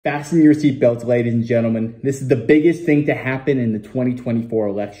Fasten your seatbelts, ladies and gentlemen. This is the biggest thing to happen in the 2024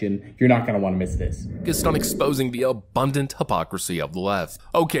 election. You're not going to want to miss this. Focused on exposing the abundant hypocrisy of the left.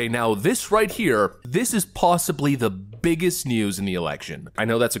 Okay, now this right here, this is possibly the biggest news in the election. I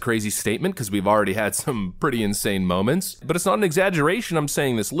know that's a crazy statement because we've already had some pretty insane moments, but it's not an exaggeration. I'm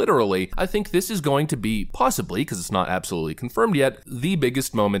saying this literally. I think this is going to be possibly, because it's not absolutely confirmed yet, the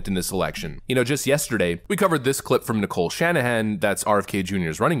biggest moment in this election. You know, just yesterday, we covered this clip from Nicole Shanahan, that's RFK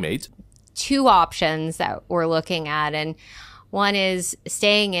Jr.'s running mate. Two options that we're looking at, and one is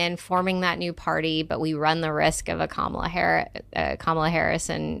staying in, forming that new party, but we run the risk of a Kamala Harris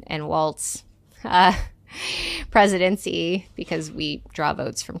and Waltz presidency because we draw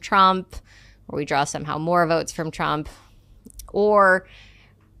votes from Trump, or we draw somehow more votes from Trump, or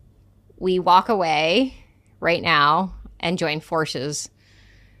we walk away right now and join forces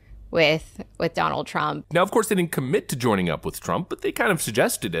with Donald Trump. Now, of course, they didn't commit to joining up with Trump, but they kind of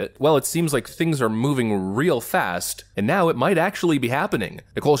suggested it. Well, it seems like things are moving real fast, and now it might actually be happening.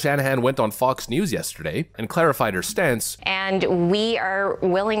 Nicole Shanahan went on Fox News yesterday and clarified her stance. And we are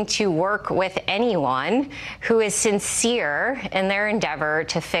willing to work with anyone who is sincere in their endeavor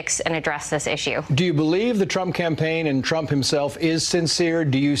to fix and address this issue. Do you believe the Trump campaign and Trump himself is sincere?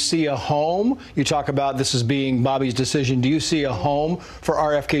 Do you see a home? You talk about this as being Bobby's decision. Do you see a home for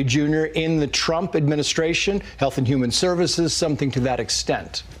RFK Jr. in the Trump administration, Health and Human Services, something to that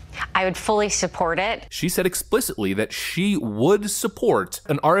extent? I would fully support it. She said explicitly that she would support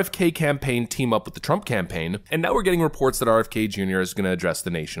an RFK campaign team up with the Trump campaign, and now we're getting reports that RFK Jr. is going to address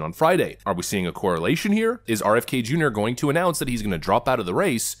the nation on Friday. Are we seeing a correlation here? Is RFK Jr. going to announce that he's going to drop out of the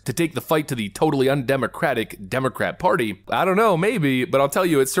race to take the fight to the totally undemocratic Democrat Party? I don't know, maybe, but I'll tell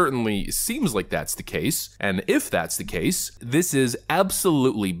you, it certainly seems like that's the case. And if that's the case, this is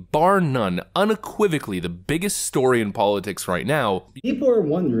absolutely, bar none, unequivocally the biggest story in politics right now. People are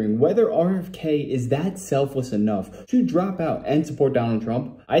wondering whether RFK is that selfless enough to drop out and support Donald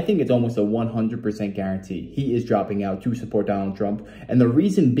Trump. I think it's almost a 100% guarantee he is dropping out to support Donald Trump. And the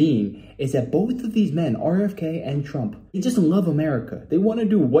reason being is that both of these men, RFK and Trump, they just love America. They want to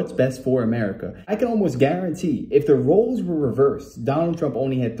do what's best for America. I can almost guarantee if the roles were reversed, Donald Trump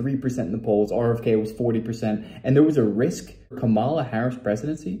only had 3% in the polls, RFK was 40%, and there was a risk for Kamala Harris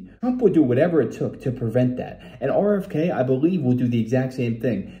presidency, Trump would do whatever it took to prevent that. And RFK, I believe, will do the exact same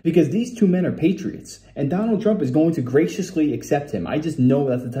thing because these two men are patriots and Donald Trump is going to graciously accept him. I just know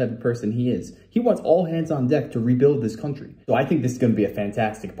that's the type of person he is. He wants all hands on deck to rebuild this country. So I think this is going to be a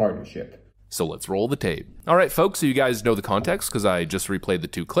fantastic partnership. So let's roll the tape. All right, folks, so you guys know the context because I just replayed the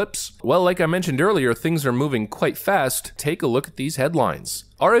two clips. Well, like I mentioned earlier, things are moving quite fast. Take a look at these headlines.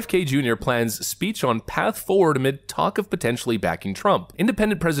 RFK Jr. plans speech on path forward amid talk of potentially backing Trump.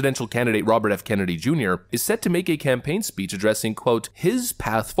 Independent presidential candidate Robert F. Kennedy Jr. is set to make a campaign speech addressing, quote, his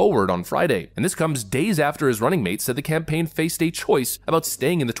path forward on Friday. And this comes days after his running mate said the campaign faced a choice about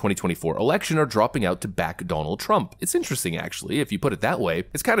staying in the 2024 election or dropping out to back Donald Trump. It's interesting, actually, if you put it that way.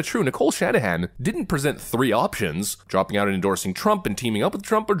 It's kind of true. Nicole Shanahan didn't present three options, dropping out and endorsing Trump and teaming up with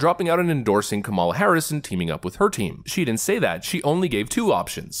Trump, or dropping out and endorsing Kamala Harris and teaming up with her team. She didn't say that. She only gave two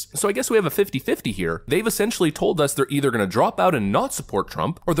options. So I guess we have a 50-50 here. They've essentially told us they're either going to drop out and not support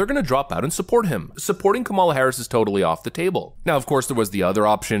Trump, or they're going to drop out and support him. Supporting Kamala Harris is totally off the table. Now, of course, there was the other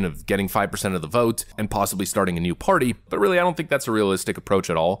option of getting 5% of the vote and possibly starting a new party, but really, I don't think that's a realistic approach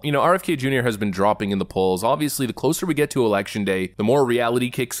at all. You know, RFK Jr. has been dropping in the polls. Obviously, the closer we get to election day, the more reality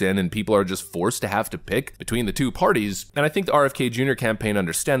kicks in and people are just forced to have to pick between the two parties. And I think the RFK Jr. campaign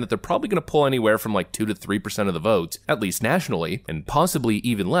understand that they're probably going to pull anywhere from like 2 to 3% of the vote, at least nationally, and possibly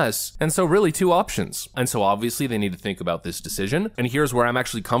even less. And so really two options. And so obviously they need to think about this decision. And here's where I'm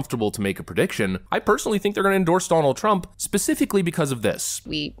actually comfortable to make a prediction. I personally think they're going to endorse Donald Trump specifically because of this.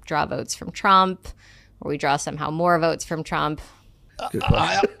 We draw votes from Trump, or we draw somehow more votes from Trump.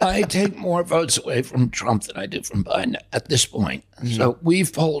 I take more votes away from Trump than I do from Biden at this point. So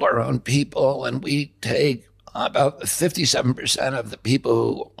we've polled our own people, and we take about 57% of the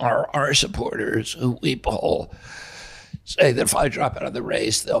people who are our supporters who we poll say that if I drop out of the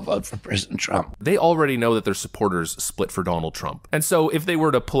race, they'll vote for President Trump. They already know that their supporters split for Donald Trump. And so if they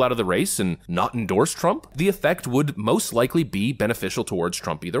were to pull out of the race and not endorse Trump, the effect would most likely be beneficial towards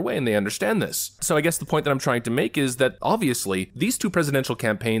Trump either way, and they understand this. So I guess the point that I'm trying to make is that obviously these two presidential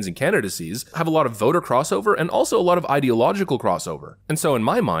campaigns and candidacies have a lot of voter crossover and also a lot of ideological crossover. And so in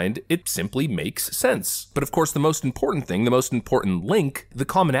my mind, it simply makes sense. But of course, the most important thing, the most important link, the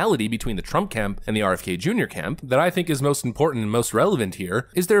commonality between the Trump camp and the RFK Jr. camp that I think is most important and most relevant here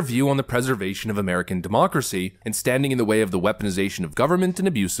is their view on the preservation of American democracy and standing in the way of the weaponization of government and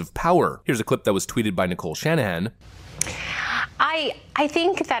abuse of power. Here's a clip that was tweeted by Nicole Shanahan. I I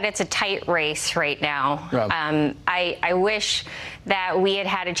think that it's a tight race right now. Yeah. I wish that we had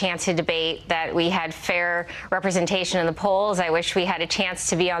had a chance to debate, that we had fair representation in the polls. I wish we had a chance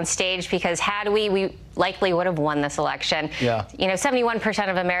to be on stage, because had we likely would have won this election. Yeah. You know, 71%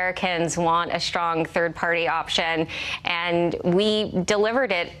 of Americans want a strong third-party option, and we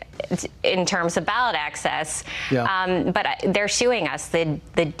delivered it in terms of ballot access. Yeah. But they're suing us. The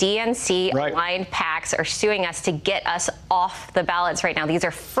DNC Right. aligned PACs are suing us to get us off the ballots right now. These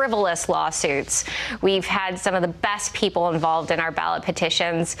are frivolous lawsuits. We've had some of the best people involved in our ballot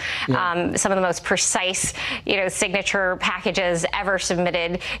petitions, some of the most precise, signature packages ever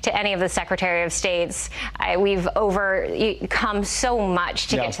submitted to any of the Secretary of States. We've overcome so much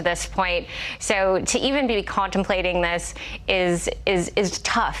to get to this point. So to even be contemplating this is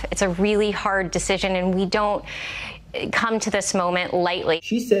tough. It's a really hard decision, and we don't come to this moment lightly.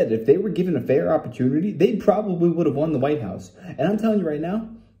 She said if they were given a fair opportunity, they probably would have won the White House. And I'm telling you right now,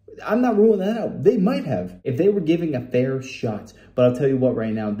 I'm not ruling that out. They might have if they were giving a fair shot. But I'll tell you what,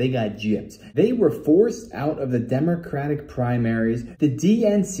 right now, they got gypped. They were forced out of the Democratic primaries. The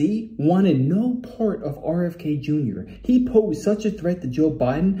DNC wanted no part of RFK Jr. He posed such a threat to Joe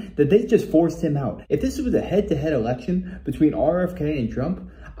Biden that they just forced him out. If this was a head-to-head election between RFK and Trump,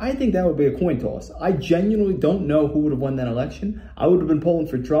 I think that would be a coin toss. I genuinely don't know who would have won that election. I would have been polling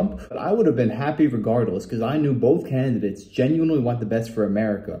for Trump, but I would have been happy regardless, because I knew both candidates genuinely want the best for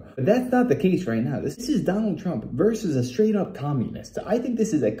America. But that's not the case right now. This is Donald Trump versus a straight-up communist. I think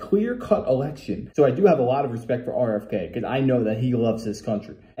this is a clear-cut election. So I do have a lot of respect for RFK, because I know that he loves his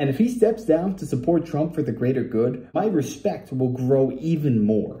country. And if he steps down to support Trump for the greater good, my respect will grow even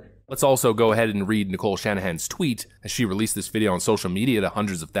more. Let's also go ahead and read Nicole Shanahan's tweet as she released this video on social media to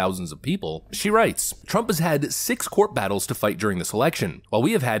hundreds of thousands of people. She writes, "Trump has had 6 court battles to fight during this election, while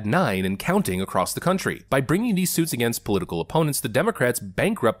we have had 9 and counting across the country. By bringing these suits against political opponents, the Democrats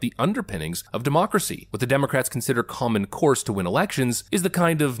bankrupt the underpinnings of democracy. What the Democrats consider common course to win elections is the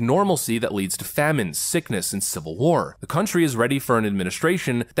kind of normalcy that leads to famine, sickness, and civil war. The country is ready for an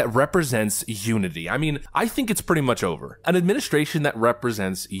administration that represents unity." I mean, I think it's pretty much over. An administration that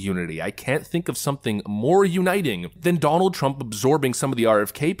represents unity. I can't think of something more uniting than Donald Trump absorbing some of the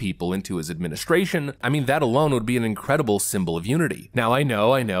RFK people into his administration. I mean, that alone would be an incredible symbol of unity. Now, I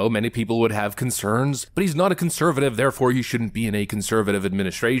know, many people would have concerns, but he's not a conservative, therefore he shouldn't be in a conservative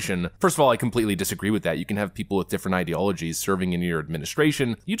administration. First of all, I completely disagree with that. You can have people with different ideologies serving in your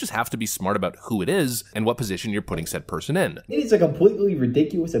administration. You just have to be smart about who it is and what position you're putting said person in. It is a completely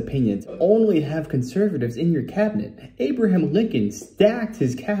ridiculous opinion to only have conservatives in your cabinet. Abraham Lincoln stacked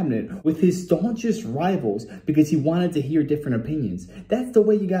his cabinet with his staunchest rivals because he wanted to hear different opinions. That's the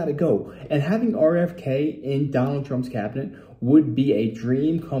way you gotta go. And having RFK in Donald Trump's cabinet would be a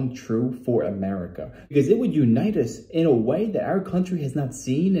dream come true for America, because it would unite us in a way that our country has not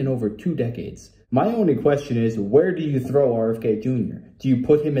seen in over 2 decades. My only question is, where do you throw RFK Jr.? Do you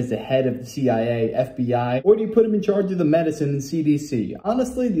put him as the head of the CIA, FBI, or do you put him in charge of the medicine and CDC?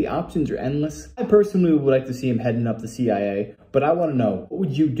 Honestly, the options are endless. I personally would like to see him heading up the CIA, but I want to know, what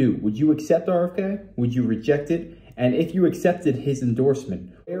would you do? Would you accept RFK? Would you reject it? And if you accepted his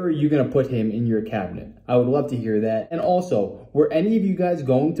endorsement, where are you going to put him in your cabinet? I would love to hear that. And also, were any of you guys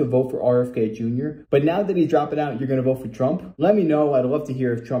going to vote for RFK Jr.? But now that he's dropping out, you're going to vote for Trump? Let me know. I'd love to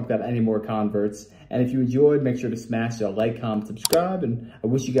hear if Trump got any more converts. And if you enjoyed, make sure to smash that like, comment, subscribe. And I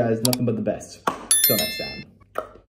wish you guys nothing but the best. Till next time.